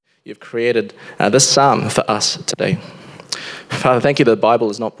you've created this psalm for us today. Father, thank you that the Bible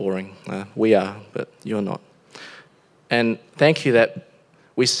is not boring. We are, but you're not. And thank you that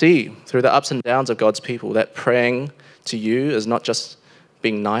we see through the ups and downs of God's people that praying to you is not just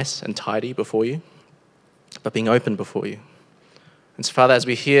being nice and tidy before you, but being open before you. And so, Father, as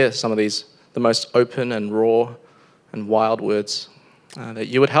we hear some of these, the most open and raw and wild words, that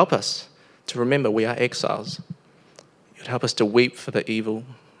you would help us to remember we are exiles. You'd help us to weep for the evil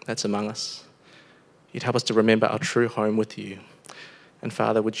that's among us. You'd help us to remember our true home with you. And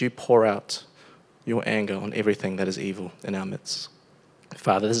Father, would you pour out your anger on everything that is evil in our midst?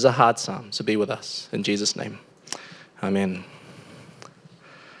 Father, this is a hard psalm, so be with us. In Jesus' name, amen.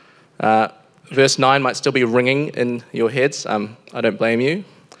 Verse 9 might still be ringing in your heads. I don't blame you.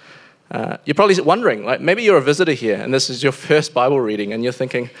 You're probably wondering, like maybe you're a visitor here and this is your first Bible reading and you're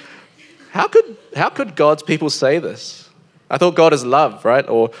thinking, how could God's people say this? I thought God is love, right?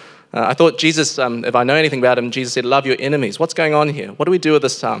 Or I thought Jesus, if I know anything about him, Jesus said, love your enemies. What's going on here? What do we do with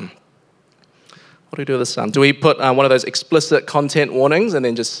this psalm? What do we do with this psalm? Do we put one of those explicit content warnings and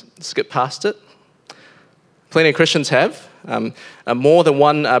then just skip past it? Plenty of Christians have. More than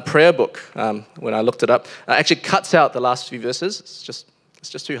one prayer book, when I looked it up, actually cuts out the last few verses.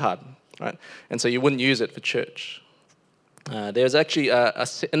 It's just too hard, right? And so you wouldn't use it for church. There's actually,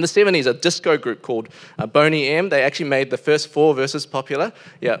 in the 70s, a disco group called Boney M. They actually made the first 4 verses popular.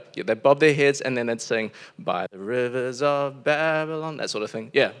 Yeah, they bob their heads and then they'd sing, by the rivers of Babylon, that sort of thing.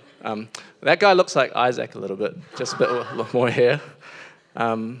 Yeah, that guy looks like Isaac a little bit, just a bit more hair.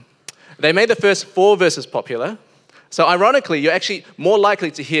 They made the first 4 verses popular. So ironically, you're actually more likely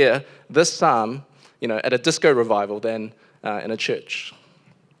to hear this psalm, at a disco revival than in a church.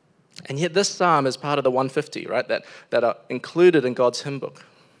 And yet this psalm is part of the 150, right, that are included in God's hymn book.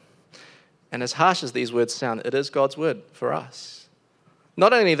 And as harsh as these words sound, it is God's word for us.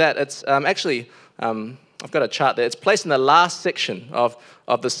 Not only that, it's actually, I've got a chart there, it's placed in the last section of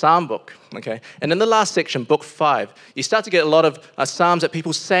the psalm book, okay? And in the last section, book 5, you start to get a lot of psalms that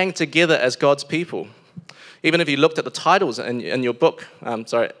people sang together as God's people. Even if you looked at the titles in your book,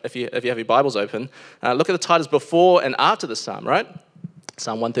 if you have your Bibles open, look at the titles before and after the psalm, right?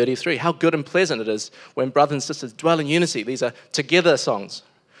 Psalm 133, how good and pleasant it is when brothers and sisters dwell in unity. These are together songs.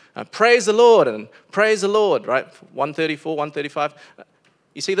 Praise the Lord and praise the Lord, right? 134, 135.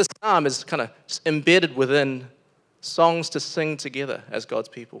 You see, this psalm is kind of embedded within songs to sing together as God's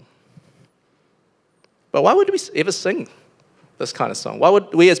people. But why would we ever sing this kind of song? Why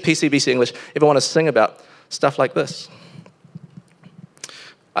would we as PCBC English ever want to sing about stuff like this?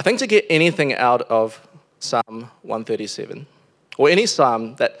 I think to get anything out of Psalm 137, or any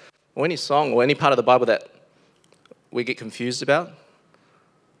psalm or any song, or any part of the Bible that we get confused about,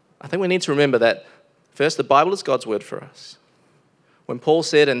 I think we need to remember that, first, the Bible is God's word for us. When Paul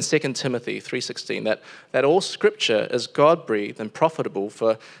said in 2 Timothy 3:16 that all scripture is God-breathed and profitable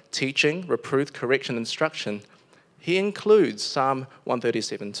for teaching, reproof, correction, instruction, he includes Psalm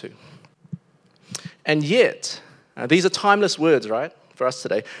 137 too. And yet, these are timeless words, right, for us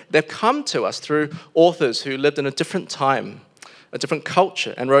today. They've come to us through authors who lived in a different time, a different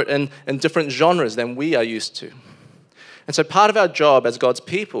culture, and wrote in different genres than we are used to. And so part of our job as God's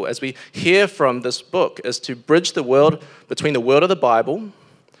people, as we hear from this book, is to bridge the world between the world of the Bible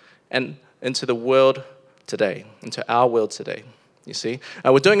and into the world today, into our world today, you see.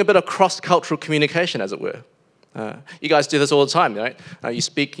 We're doing a bit of cross-cultural communication, as it were. You guys do this all the time, right? You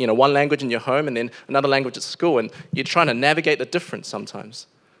speak, one language in your home and then another language at school, and you're trying to navigate the difference sometimes.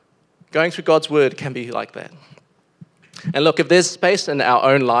 Going through God's word can be like that. And look, if there's space in our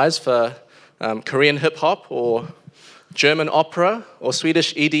own lives for Korean hip-hop or German opera or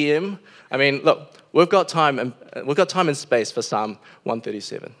Swedish EDM, I mean, look, we've got time and space for Psalm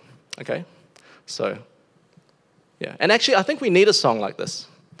 137, okay? So, yeah. And actually, I think we need a song like this.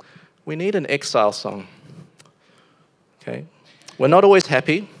 We need an exile song, okay? We're not always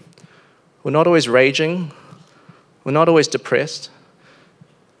happy. We're not always raging. We're not always depressed.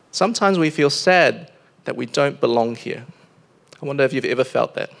 Sometimes we feel sad that we don't belong here. I wonder if you've ever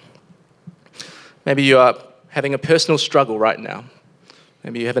felt that. Maybe you are having a personal struggle right now.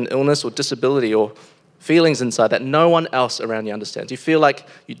 Maybe you have an illness or disability or feelings inside that no one else around you understands. You feel like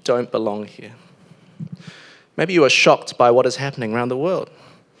you don't belong here. Maybe you are shocked by what is happening around the world.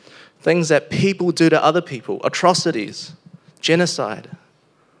 Things that people do to other people, atrocities, genocide.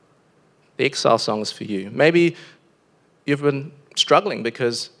 The exile song is for you. Maybe you've been struggling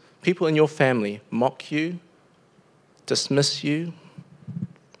because people in your family mock you, dismiss you,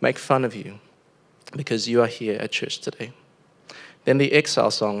 make fun of you because you are here at church today. Then the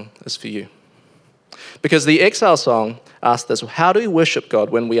exile song is for you. Because the exile song asked us, how do we worship God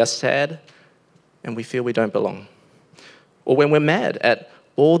when we are sad and we feel we don't belong? Or when we're mad at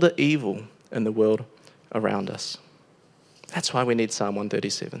all the evil in the world around us? That's why we need Psalm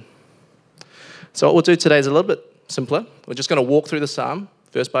 137. So what we'll do today is a little bit simpler. We're just going to walk through the psalm,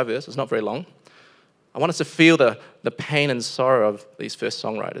 verse by verse. It's not very long. I want us to feel the pain and sorrow of these first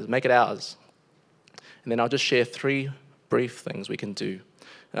songwriters, make it ours. And then I'll just share 3 brief things we can do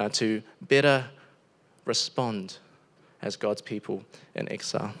to better respond as God's people in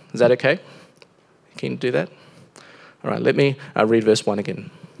exile. Is that okay? Can you do that? All right, let me read verse 1 again.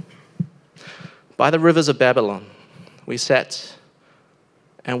 By the rivers of Babylon, we sat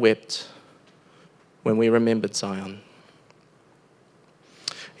and wept when we remembered Zion.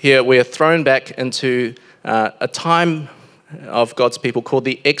 Here we're thrown back into a time of God's people called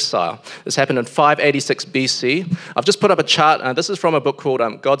the exile. This happened in 586 BC. I've just put up a chart. This is from a book called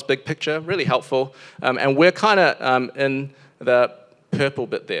God's Big Picture, really helpful. And we're kind of in the purple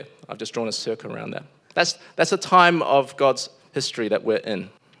bit there. I've just drawn a circle around that. That's a time of God's history that we're in,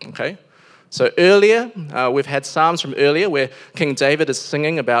 okay? So earlier, we've had psalms from earlier where King David is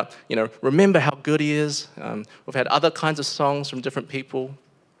singing about, remember how good he is. We've had other kinds of songs from different people,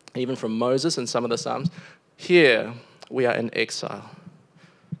 even from Moses in some of the psalms. Here, we are in exile.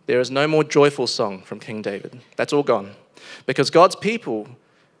 There is no more joyful song from King David. That's all gone. Because God's people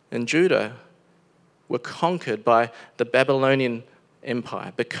in Judah were conquered by the Babylonian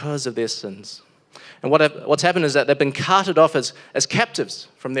Empire because of their sins. And what's happened is that they've been carted off as captives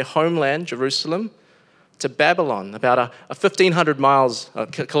from their homeland, Jerusalem, to Babylon, about 1,500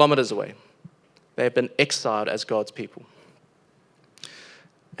 kilometers away. They have been exiled as God's people.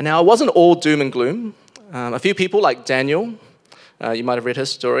 And now it wasn't all doom and gloom. A few people like Daniel, you might have read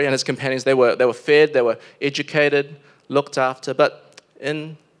his story, and his companions, they were fed, they were educated, looked after, but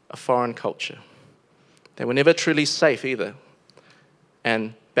in a foreign culture. They were never truly safe either.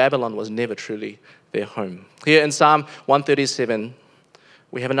 And Babylon was never truly their home. Here in Psalm 137,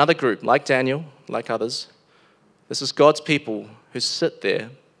 we have another group, like Daniel, like others. This is God's people who sit there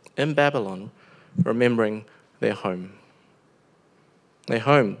in Babylon, remembering their home. Their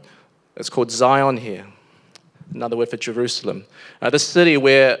home. It's called Zion here, another word for Jerusalem. The city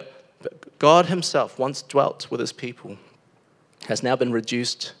where God himself once dwelt with his people has now been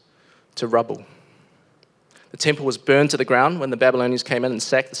reduced to rubble. The temple was burned to the ground when the Babylonians came in and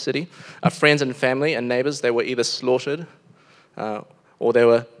sacked the city. Our friends and family and neighbors, they were either slaughtered or they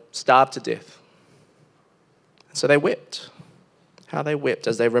were starved to death. And so they wept. How they wept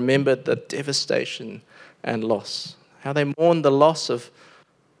as they remembered the devastation and loss. How they mourned the loss of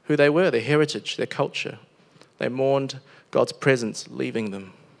who they were, their heritage, their culture. They mourned God's presence leaving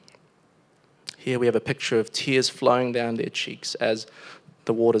them. Here we have a picture of tears flowing down their cheeks as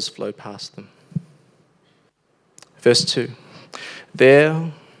the waters flow past them. Verse 2,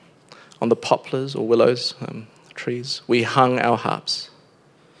 there on the poplars or willows, trees, we hung our harps.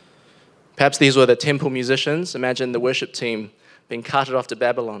 Perhaps these were the temple musicians. Imagine the worship team being carted off to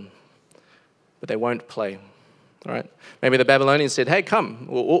Babylon, but they won't play. All right? Maybe the Babylonians said, hey, come,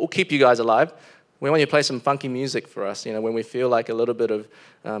 we'll keep you guys alive. We want you to play some funky music for us, when we feel like a little bit of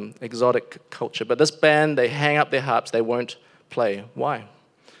exotic culture. But this band, they hang up their harps, they won't play. Why?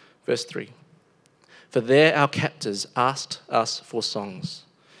 Verse 3. For there our captors asked us for songs.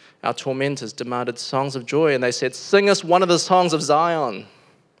 Our tormentors demanded songs of joy, and they said, sing us one of the songs of Zion.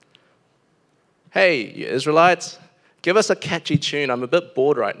 Hey, you Israelites, give us a catchy tune. I'm a bit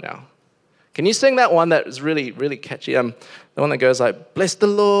bored right now. Can you sing that one that is really, really catchy? The one that goes like, bless the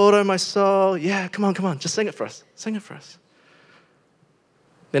Lord, oh my soul. Yeah, come on, just sing it for us. Sing it for us.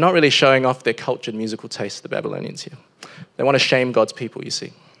 They're not really showing off their cultured musical taste, the Babylonians here. They want to shame God's people, you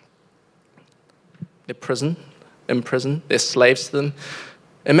see. They're in prison, they're slaves to them.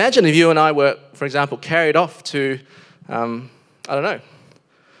 Imagine if you and I were, for example, carried off to,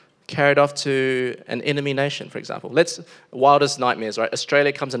 carried off to an enemy nation, for example. Wildest nightmares, right?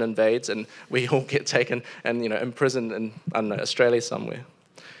 Australia comes and invades, and we all get taken and, imprisoned in, Australia somewhere.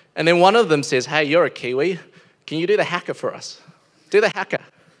 And then one of them says, hey, you're a Kiwi. Can you do the haka for us? Do the haka.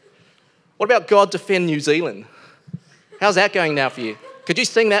 What about God Defend New Zealand? How's that going now for you? Could you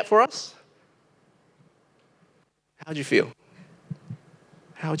sing that for us? How'd you feel?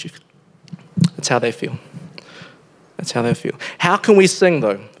 How would you feel? That's how they feel. That's how they feel. How can we sing,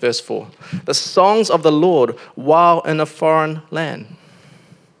 though? Verse 4. The songs of the Lord while in a foreign land.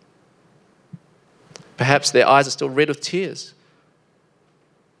 Perhaps their eyes are still red with tears.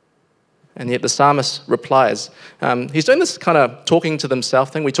 And yet the psalmist replies. He's doing this kind of talking to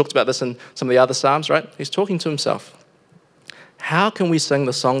himself thing. We talked about this in some of the other psalms, right? He's talking to himself. How can we sing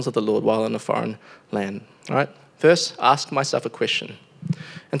the songs of the Lord while in a foreign land? All right? First, ask myself a question.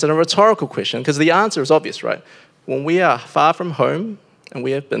 It's a rhetorical question because the answer is obvious, right? When we are far from home and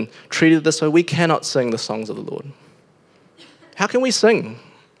we have been treated this way, we cannot sing the songs of the Lord. How can we sing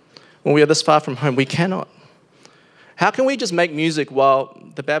when we are this far from home? We cannot. How can we just make music while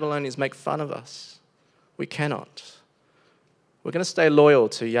the Babylonians make fun of us? We cannot. We're going to stay loyal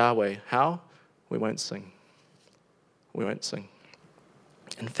to Yahweh. How? We won't sing. We won't sing.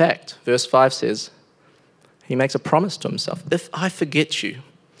 In fact, verse 5 says, he makes a promise to himself. If I forget you,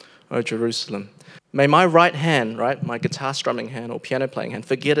 O Jerusalem, may my right hand, right, my guitar strumming hand or piano playing hand,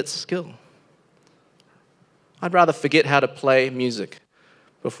 forget its skill. I'd rather forget how to play music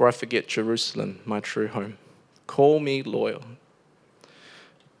before I forget Jerusalem, my true home. Call me loyal.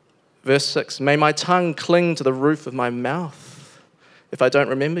 Verse 6, may my tongue cling to the roof of my mouth if I don't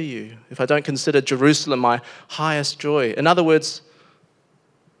remember you, if I don't consider Jerusalem my highest joy. In other words,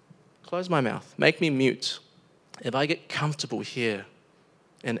 close my mouth, make me mute if I get comfortable here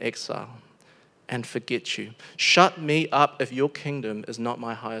in exile and forget you. Shut me up if your kingdom is not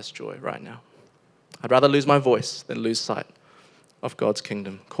my highest joy right now. I'd rather lose my voice than lose sight of God's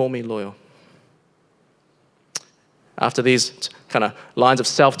kingdom. Call me loyal. After these kind of lines of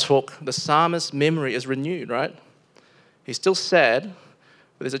self-talk, the psalmist's memory is renewed, right? He's still sad,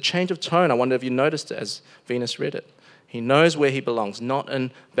 but there's a change of tone. I wonder if you noticed it as Venus read it. He knows where he belongs, not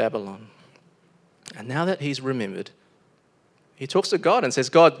in Babylon. And now that he's remembered, he talks to God and says,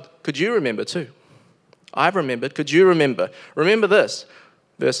 God, could you remember too? I've remembered. Could you remember? Remember this,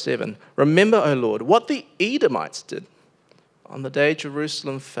 verse 7. Remember, O Lord, what the Edomites did on the day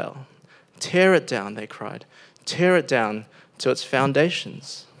Jerusalem fell. Tear it down, they cried. Tear it down to its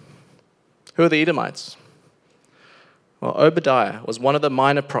foundations. Who are the Edomites? Well, Obadiah was one of the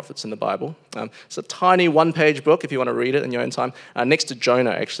minor prophets in the Bible. It's a tiny one-page book if you want to read it in your own time, next to Jonah,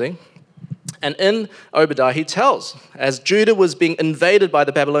 actually. And in Obadiah, he tells, as Judah was being invaded by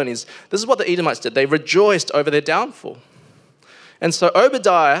the Babylonians, this is what the Edomites did. They rejoiced over their downfall. And so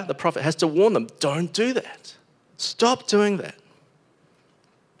Obadiah, the prophet, has to warn them, don't do that. Stop doing that.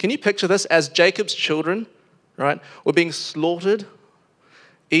 Can you picture this as Jacob's children, right, were being slaughtered?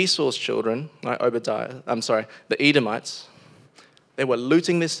 Esau's children, right, the Edomites, they were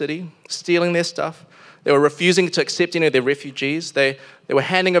looting their city, stealing their stuff. They were refusing to accept any of their refugees. They were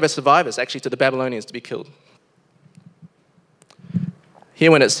handing over survivors, actually, to the Babylonians to be killed.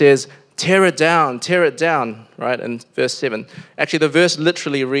 Here when it says, tear it down, right, in verse 7, actually the verse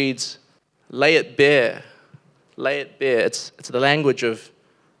literally reads, lay it bare, lay it bare. It's the language of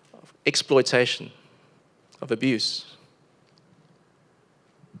exploitation, of abuse.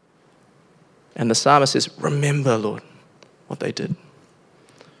 And the psalmist says, remember, Lord, what they did.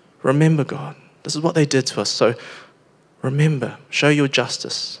 Remember, God. This is what they did to us. So remember, show your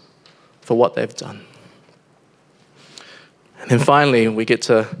justice for what they've done. And then finally, we get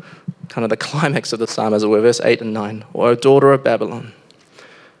to kind of the climax of the psalm, as it were, verse 8 and 9. O daughter of Babylon,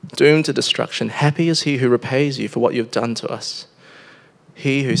 doomed to destruction, happy is he who repays you for what you've done to us.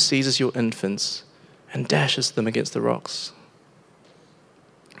 He who seizes your infants and dashes them against the rocks.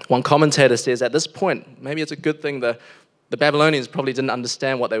 One commentator says at this point, maybe it's a good thing the Babylonians probably didn't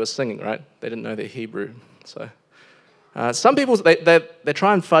understand what they were singing, right? They didn't know their Hebrew. So some people, they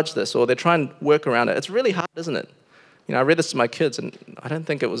try and fudge this, or they try and work around it. It's really hard, isn't it? You know, I read this to my kids, and I don't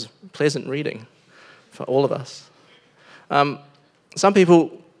think it was pleasant reading for all of us. Some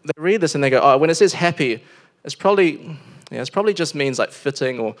people, they read this and they go, oh, when it says happy, it's probably just means like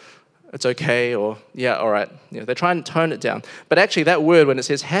fitting, or it's okay, or yeah, all right. You know, they try and tone it down. But actually that word, when it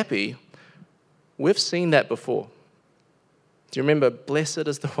says happy, we've seen that before. Do you remember, blessed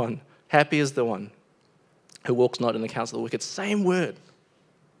is the one, happy is the one who walks not in the counsel of the wicked? Same word.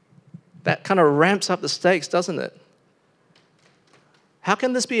 That kind of ramps up the stakes, doesn't it? How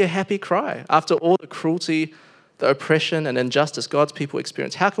can this be a happy cry after all the cruelty, the oppression and injustice God's people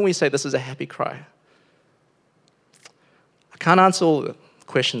experience? How can we say this is a happy cry? I can't answer all the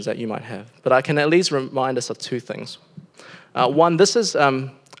questions that you might have, but I can at least remind us of two things. One, this is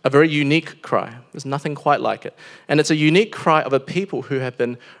a very unique cry. There's nothing quite like it. And it's a unique cry of a people who have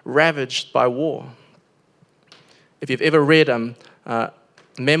been ravaged by war. If you've ever read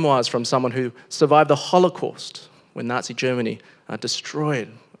memoirs from someone who survived the Holocaust, when Nazi Germany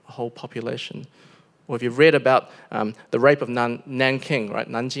destroyed a whole population, or if you've read about the rape of Nanking, right,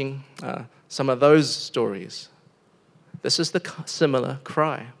 Nanjing, some of those stories, this is the similar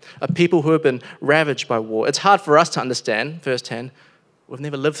cry of people who have been ravaged by war. It's hard for us to understand firsthand. We've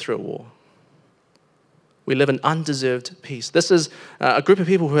never lived through a war. We live in undeserved peace. This is a group of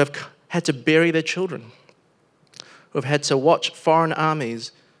people who have had to bury their children. who have had to watch foreign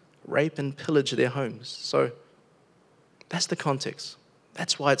armies rape and pillage their homes. So that's the context.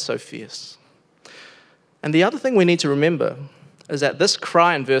 That's why it's so fierce. And the other thing we need to remember is that this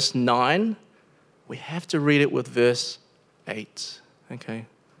cry in verse 9, we have to read it with verse 8, okay?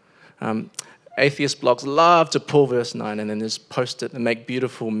 Atheist blogs love to pull verse 9 and then just post it and make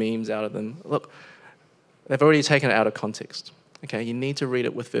beautiful memes out of them. Look, they've already taken it out of context, okay? You need to read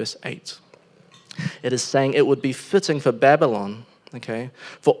it with verse 8. It is saying it would be fitting for Babylon, okay,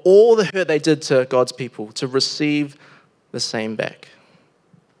 for all the hurt they did to God's people to receive the same back.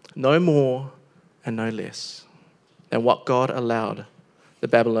 No more and no less than what God allowed the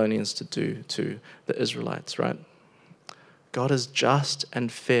Babylonians to do to the Israelites, right? God is just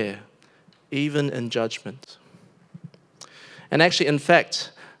and fair, even in judgment. And actually, in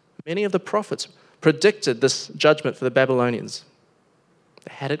fact, many of the prophets predicted this judgment for the Babylonians.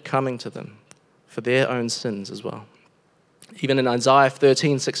 They had it coming to them for their own sins as well. Even in Isaiah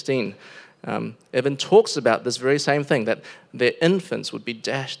 13:16, Evan talks about this very same thing, that their infants would be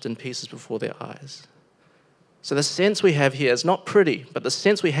dashed in pieces before their eyes. So the sense we have here is not pretty, but the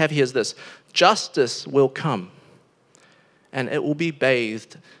sense we have here is this: justice will come, and it will be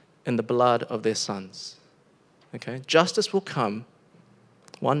bathed in the blood of their sons. Okay? Justice will come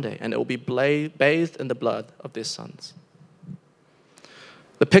one day, and it will be bathed in the blood of their sons.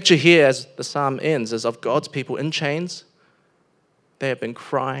 The picture here, as the psalm ends, is of God's people in chains. They have been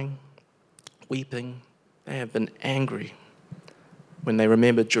crying, weeping. They have been angry when they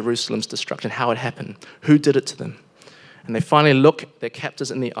remembered Jerusalem's destruction, how it happened, who did it to them. And they finally look their captors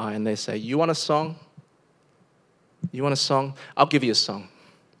in the eye and they say, "You want a song? You want a song? I'll give you a song.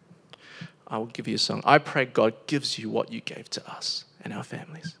 I will give you a song. I pray God gives you what you gave to us and our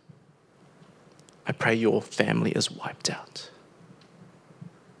families. I pray your family is wiped out."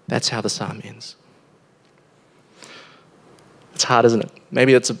 That's how the psalm ends. It's hard, isn't it?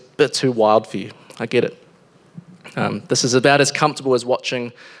 Maybe it's a bit too wild for you. I get it. This is about as comfortable as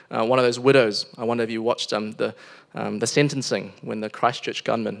watching one of those widows. I wonder if you watched the sentencing when the Christchurch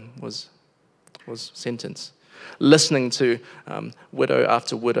gunman was sentenced. Listening to widow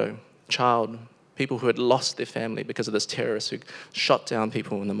after widow, child, people who had lost their family because of this terrorist who shot down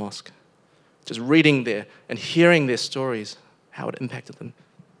people in the mosque. Just reading there and hearing their stories, how it impacted them.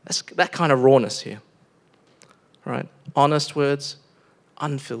 That's that kind of rawness here. Right? Honest words,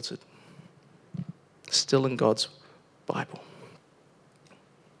 unfiltered. Still in God's Bible.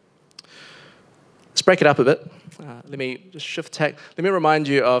 Let's break it up a bit. Let me just shift tack. Let me remind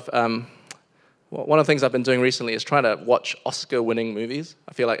you of one of the things I've been doing recently is trying to watch Oscar-winning movies.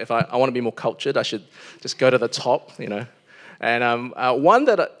 I feel like if I want to be more cultured, I should just go to the top, you know. And one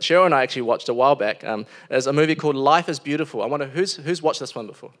that Cheryl and I actually watched a while back is a movie called Life is Beautiful. I wonder who's watched this one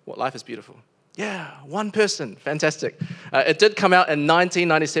before? What, Life is Beautiful? Yeah, one person. Fantastic. It did come out in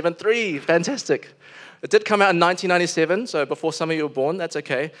 1997. 3, fantastic. It did come out in 1997, so before some of you were born, that's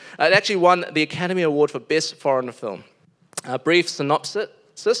okay. It actually won the Academy Award for Best Foreign Film. A brief synopsis.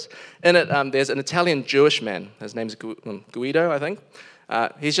 In it, there's an Italian Jewish man. His name's Guido, I think.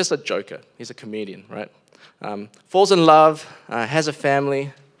 He's just a joker. He's a comedian, right? Falls in love, has a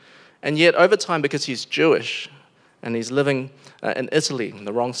family, and yet over time, because he's Jewish and he's living in Italy, in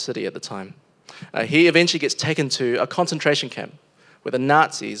the wrong city at the time, he eventually gets taken to a concentration camp where the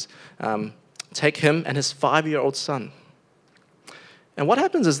Nazis take him and his 5-year-old son. And what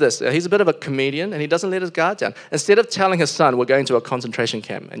happens is this: he's a bit of a comedian and he doesn't let his guard down. Instead of telling his son, "We're going to a concentration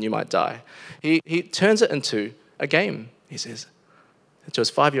camp and you might die," he turns it into a game. He says to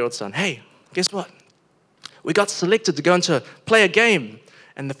his 5-year-old son, "Hey, guess what? We got selected to go into play a game.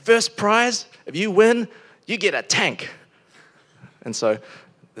 And the first prize, if you win, you get a tank." And so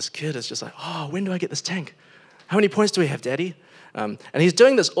this kid is just like, "Oh, when do I get this tank? How many points do we have, Daddy?" And he's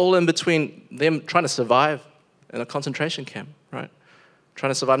doing this all in between them trying to survive in a concentration camp, right?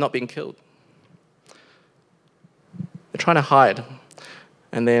 Trying to survive not being killed. They're trying to hide.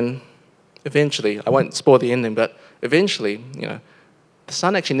 And then eventually, I won't spoil the ending, but eventually, the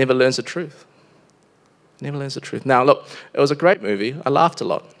son actually never learns the truth. Never learns the truth. Now, look, it was a great movie. I laughed a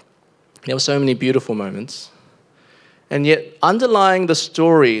lot. There were so many beautiful moments. And yet, underlying the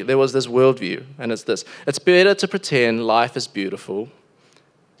story, there was this worldview, and it's this: it's better to pretend life is beautiful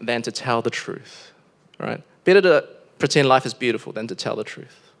than to tell the truth, right? Better to pretend life is beautiful than to tell the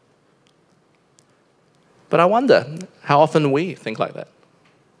truth. But I wonder how often we think like that,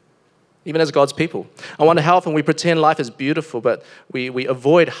 even as God's people. I wonder how often we pretend life is beautiful, but we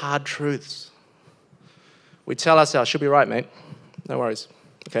avoid hard truths. We tell ourselves, "Should be right, mate. No worries."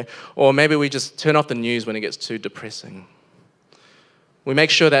 Okay? Or maybe we just turn off the news when it gets too depressing. We make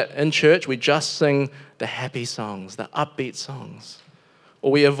sure that in church we just sing the happy songs, the upbeat songs.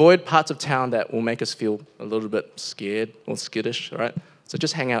 Or we avoid parts of town that will make us feel a little bit scared or skittish, right? So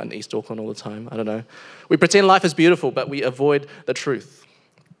just hang out in East Auckland all the time. I don't know. We pretend life is beautiful, but we avoid the truth.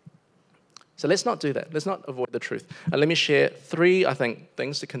 So let's not do that. Let's not avoid the truth. And let me share 3, I think,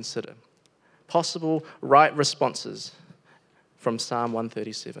 things to consider. Possible right responses from Psalm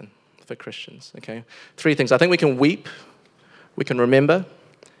 137 for Christians, okay? 3 things. I think we can weep, we can remember,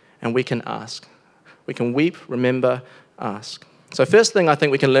 and we can ask. We can weep, remember, ask. So first thing I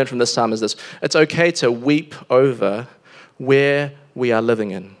think we can learn from this psalm is this. It's okay to weep over where we are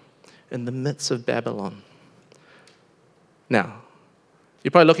living in the midst of Babylon. Now,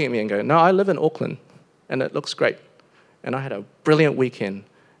 you're probably looking at me and going, no, I live in Auckland, and it looks great. And I had a brilliant weekend,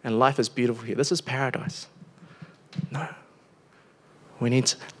 and life is beautiful here. This is paradise. No. We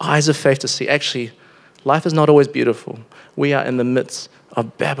need eyes of faith to see, actually, life is not always beautiful. We are in the midst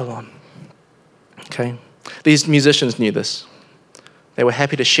of Babylon. Okay? These musicians knew this. They were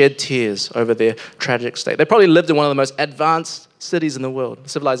happy to shed tears over their tragic state. They probably lived in one of the most advanced cities in the world,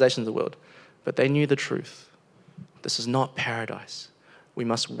 civilizations in the world. But they knew the truth. This is not paradise. We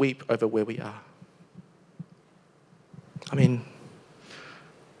must weep over where we are. I mean,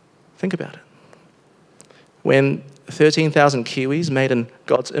 think about it. When 13,000 Kiwis made in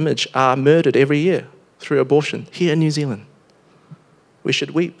God's image are murdered every year through abortion here in New Zealand, we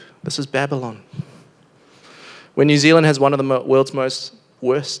should weep. This is Babylon. When New Zealand has one of the world's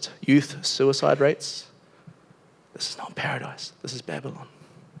worst youth suicide rates, this is not paradise. This is Babylon.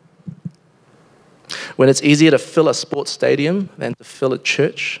 When it's easier to fill a sports stadium than to fill a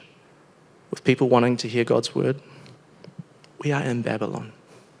church with people wanting to hear God's word, we are in Babylon.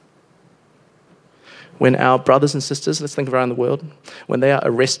 When our brothers and sisters, let's think around the world, when they are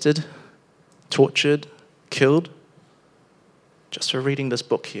arrested, tortured, killed, just for reading this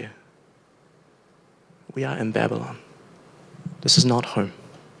book here, we are in Babylon. This is not home.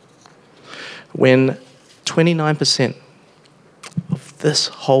 When 29% of this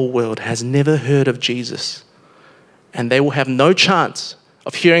whole world has never heard of Jesus, and they will have no chance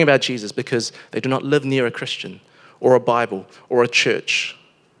of hearing about Jesus because they do not live near a Christian or a Bible or a church,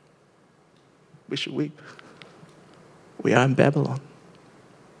 we should weep. We are in Babylon.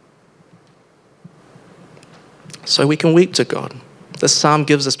 So we can weep to God. This psalm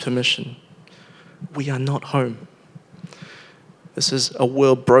gives us permission. We are not home. This is a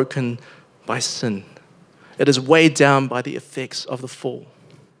world broken by sin. It is weighed down by the effects of the fall.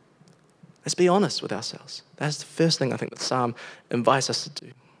 Let's be honest with ourselves. That's the first thing I think the psalm invites us to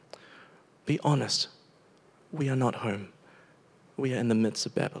do. Be honest. We are not home. We are in the midst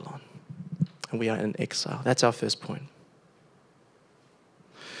of Babylon. And we are in exile. That's our first point.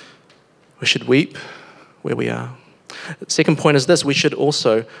 We should weep where we are. The second point is this. We should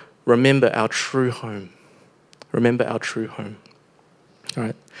also remember our true home. Remember our true home. All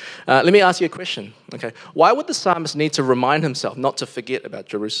right. Let me ask you a question. Okay. Why would the psalmist need to remind himself not to forget about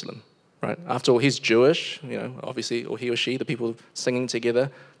Jerusalem? Right. After all, he's Jewish, obviously, or he or she, the people singing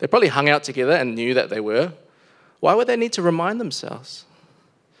together, they probably hung out together and knew that they were. Why would they need to remind themselves?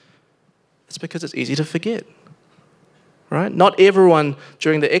 It's because it's easy to forget. Right? Not everyone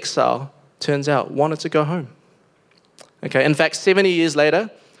during the exile, turns out, wanted to go home. Okay. In fact, 70 years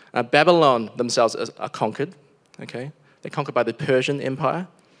later, Babylon themselves are conquered. Okay. They're conquered by the Persian Empire.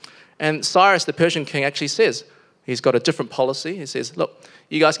 And Cyrus, the Persian king, actually says, he's got a different policy. He says, look,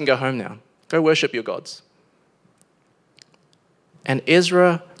 you guys can go home now. Go worship your gods. And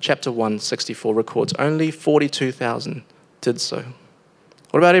Ezra chapter 164 records only 42,000 did so.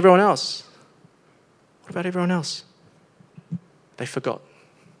 What about everyone else? What about everyone else? They forgot.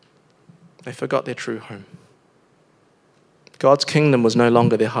 They forgot their true home. God's kingdom was no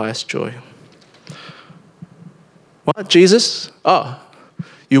longer their highest joy. What, Jesus? Oh,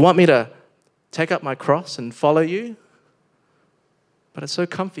 you want me to take up my cross and follow you? But it's so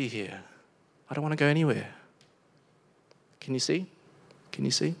comfy here. I don't want to go anywhere. Can you see? Can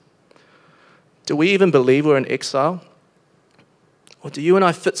you see? Do we even believe we're in exile? Or do you and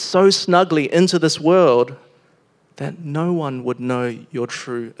I fit so snugly into this world that no one would know your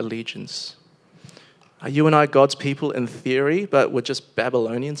true allegiance? Are you and I God's people in theory, but we're just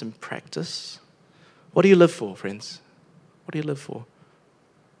Babylonians in practice? What do you live for, friends? What do you live for?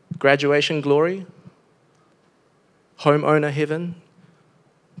 Graduation glory? Homeowner heaven?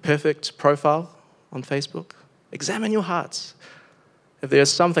 Perfect profile on Facebook? Examine your hearts. If there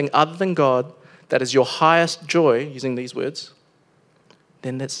is something other than God that is your highest joy, using these words,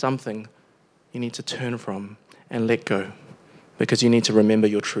 then that's something you need to turn from and let go, because you need to remember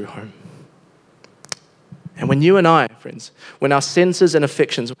your true home. And when you and I, friends, when our senses and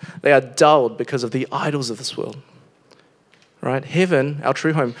affections, they are dulled because of the idols of this world, right? Heaven, our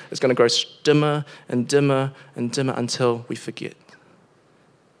true home, is going to grow dimmer and dimmer and dimmer until we forget.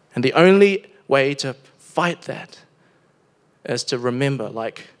 And the only way to fight that is to remember,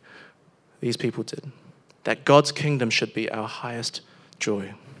 like these people did, that God's kingdom should be our highest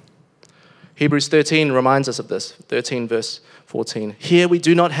joy. Hebrews 13 reminds us of this, 13 verse 14. Here we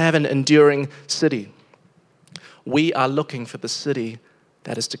do not have an enduring city. We are looking for the city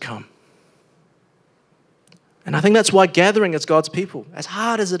that is to come. And I think that's why gathering as God's people, as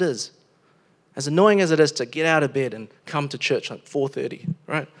hard as it is, as annoying as it is to get out of bed and come to church at 4:30,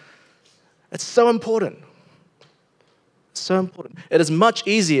 right? It's so important. So important. It is much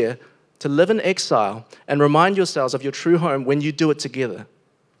easier to live in exile and remind yourselves of your true home when you do it together.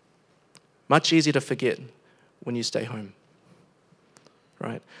 Much easier to forget when you stay home,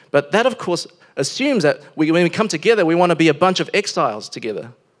 right? But that, of course, assumes that when we come together, we want to be a bunch of exiles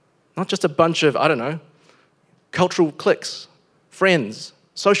together, not just a bunch of, cultural cliques, friends,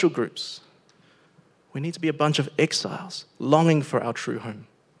 social groups. We need to be a bunch of exiles longing for our true home.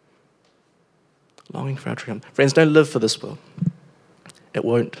 Longing for our true home. Friends, don't live for this world. It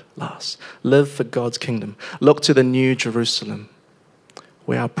won't last. Live for God's kingdom. Look to the new Jerusalem,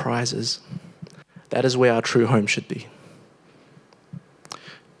 where our prize is. That is where our true home should be.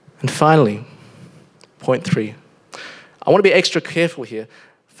 And finally, point 3. I want to be extra careful here.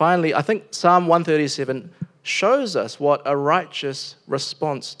 Finally, I think Psalm 137 shows us what a righteous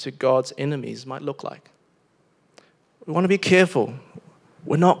response to God's enemies might look like. We want to be careful.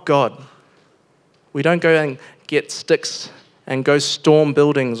 We're not God. We don't go and get sticks and go storm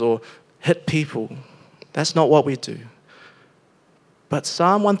buildings or hit people. That's not what we do. But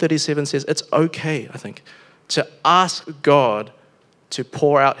Psalm 137 says it's okay, I think, to ask God to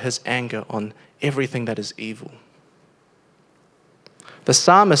pour out his anger on everything that is evil. The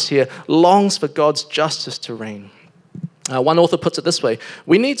psalmist here longs for God's justice to reign. One author puts it this way: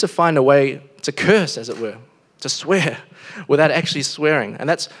 we need to find a way to curse, as it were, to swear without actually swearing. And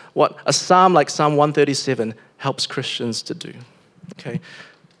that's what a psalm like Psalm 137 helps Christians to do. Okay?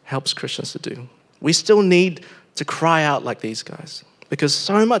 Helps Christians to do. We still need to cry out like these guys, because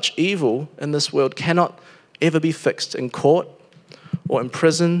so much evil in this world cannot ever be fixed in court or in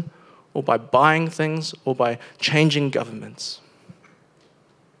prison or by buying things or by changing governments.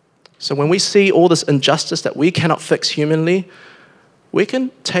 So when we see all this injustice that we cannot fix humanly, we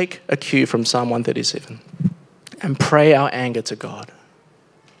can take a cue from Psalm 137 and pray our anger to God.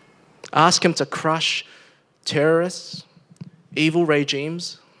 Ask him to crush terrorists, evil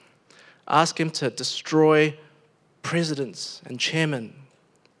regimes. Ask him to destroy presidents and chairmen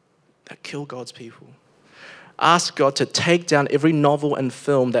that kill God's people. Ask God to take down every novel and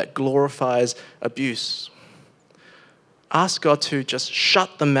film that glorifies abuse. Ask God to just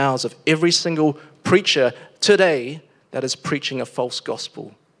shut the mouths of every single preacher today that is preaching a false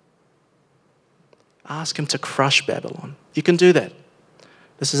gospel. Ask him to crush Babylon. You can do that.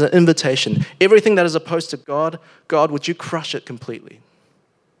 This is an invitation. Everything that is opposed to God, God, would you crush it completely?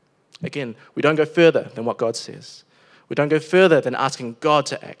 Again, we don't go further than what God says. We don't go further than asking God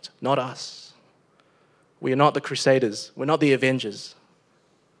to act, not us. We are not the crusaders. We're not the avengers.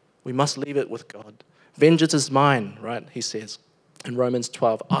 We must leave it with God. Vengeance is mine, right? He says in Romans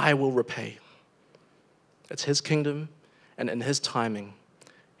 12, I will repay. It's his kingdom, and in his timing,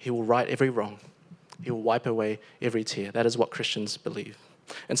 he will right every wrong. He will wipe away every tear. That is what Christians believe.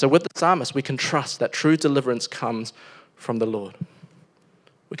 And so with the psalmist, we can trust that true deliverance comes from the Lord.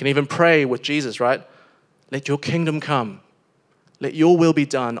 We can even pray with Jesus, right? Let your kingdom come. Let your will be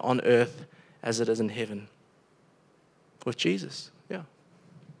done on earth as it is in heaven. With Jesus, yeah.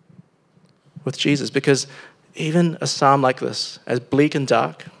 With Jesus, because even a psalm like this, as bleak and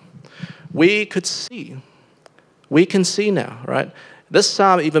dark, we can see now, right? This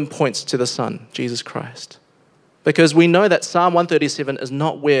psalm even points to the Son, Jesus Christ, because we know that Psalm 137 is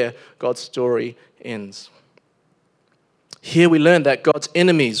not where God's story ends. Here we learn that God's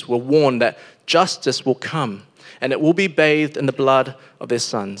enemies were warned that justice will come, and it will be bathed in the blood of their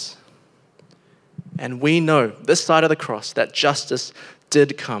sons. And we know, this side of the cross, that justice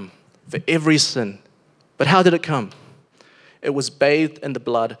did come for every sin. But how did it come? It was bathed in the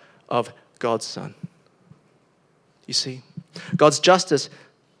blood of God's Son. You see, God's justice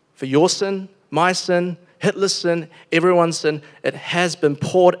for your sin, my sin, Hitler's sin, everyone's sin, it has been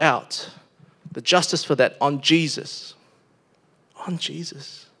poured out. The justice for that on Jesus. On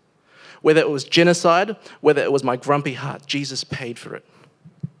Jesus. Whether it was genocide, whether it was my grumpy heart, Jesus paid for it.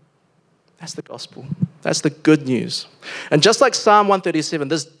 That's the gospel. That's the good news. And just like Psalm 137,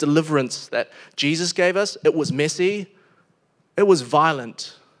 this deliverance that Jesus gave us, it was messy, it was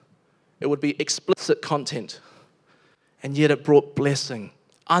violent, it would be explicit content, and yet it brought blessing,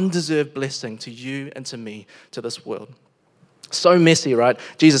 undeserved blessing to you and to me, to this world. So messy, right?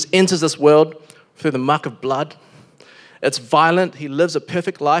 Jesus enters this world through the muck of blood. It's violent. He lives a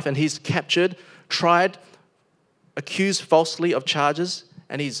perfect life, and he's captured, tried, accused falsely of charges,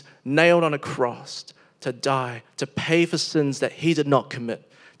 and he's nailed on a cross to die, to pay for sins that he did not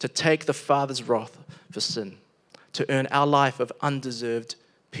commit, to take the Father's wrath for sin, to earn our life of undeserved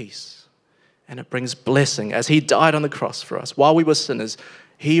peace. And it brings blessing. As he died on the cross for us, while we were sinners,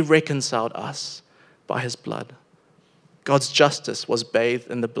 he reconciled us by his blood. God's justice was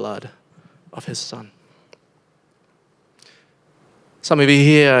bathed in the blood of his Son. Some of you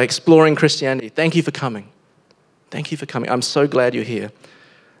here are exploring Christianity. Thank you for coming. Thank you for coming. I'm so glad you're here.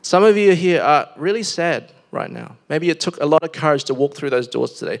 Some of you here are really sad right now. Maybe it took a lot of courage to walk through those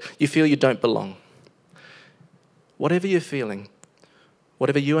doors today. You feel you don't belong. Whatever you're feeling,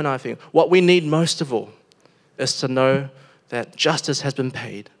 whatever you and I feel, what we need most of all is to know that justice has been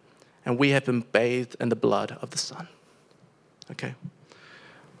paid and we have been bathed in the blood of the Son. Okay?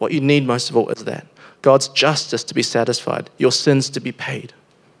 What you need most of all is that. God's justice to be satisfied, your sins to be paid.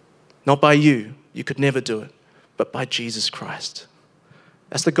 Not by you could never do it, but by Jesus Christ.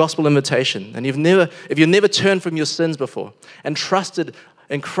 That's the gospel invitation. And if you've never turned from your sins before and trusted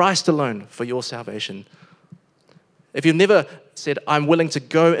in Christ alone for your salvation, if you've never said, I'm willing to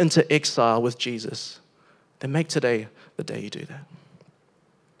go into exile with Jesus, then make today the day you do that.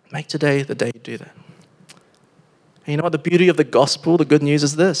 Make today the day you do that. And you know what? The beauty of the gospel, the good news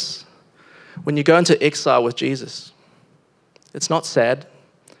is this. When you go into exile with Jesus, it's not sad,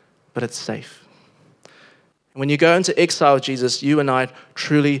 but it's safe. When you go into exile with Jesus, you and I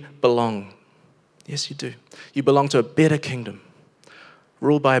truly belong. Yes, you do. You belong to a better kingdom,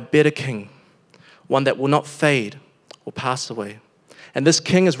 ruled by a better king, one that will not fade or pass away. And this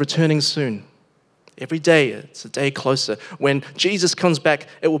king is returning soon. Every day, it's a day closer. When Jesus comes back,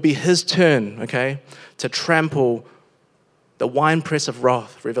 it will be his turn, okay, to trample the winepress of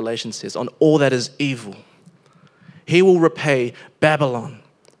wrath, Revelation says, on all that is evil. He will repay Babylon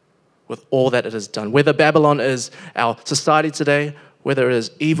with all that it has done. Whether Babylon is our society today, whether it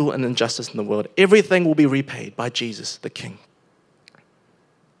is evil and injustice in the world, everything will be repaid by Jesus, the King.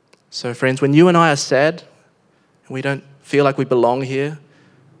 So friends, when you and I are sad, and we don't feel like we belong here,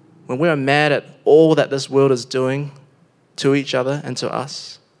 when we're mad at all that this world is doing to each other and to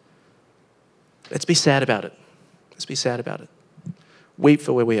us, let's be sad about it. Let's be sad about it. Weep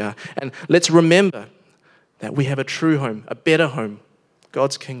for where we are. And let's remember that we have a true home, a better home,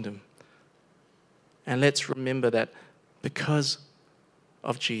 God's kingdom. And let's remember that because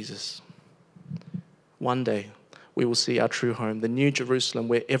of Jesus, one day we will see our true home, the new Jerusalem,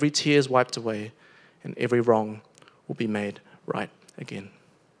 where every tear is wiped away and every wrong will be made right again.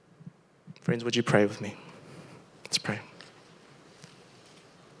 Friends, would you pray with me? Let's pray.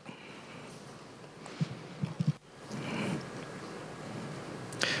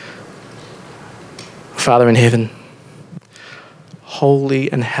 Father in heaven,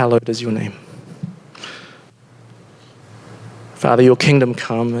 holy and hallowed is your name. Father, your kingdom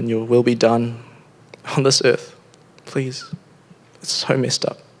come and your will be done on this earth. Please. It's so messed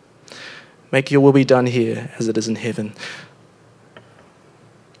up. Make your will be done here as it is in heaven.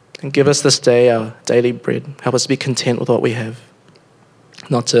 And give us this day our daily bread. Help us to be content with what we have.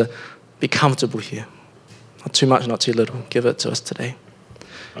 Not to be comfortable here. Not too much, not too little. Give it to us today.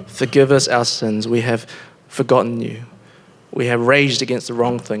 Forgive us our sins. We have forgotten you. We have raged against the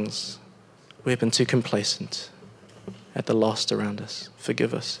wrong things. We have been too complacent at the lost around us.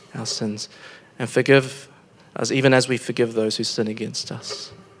 Forgive us our sins. And forgive us even as we forgive those who sin against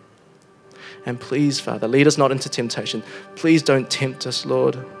us. And please, Father, lead us not into temptation. Please don't tempt us,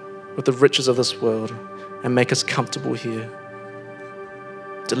 Lord, with the riches of this world and make us comfortable here.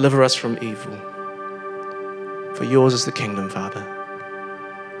 Deliver us from evil. For yours is the kingdom, Father,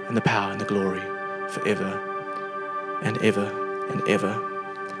 and the power and the glory forever and ever and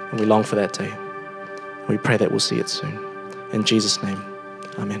ever. And we long for that day. We pray that we'll see it soon. In Jesus' name,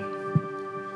 amen.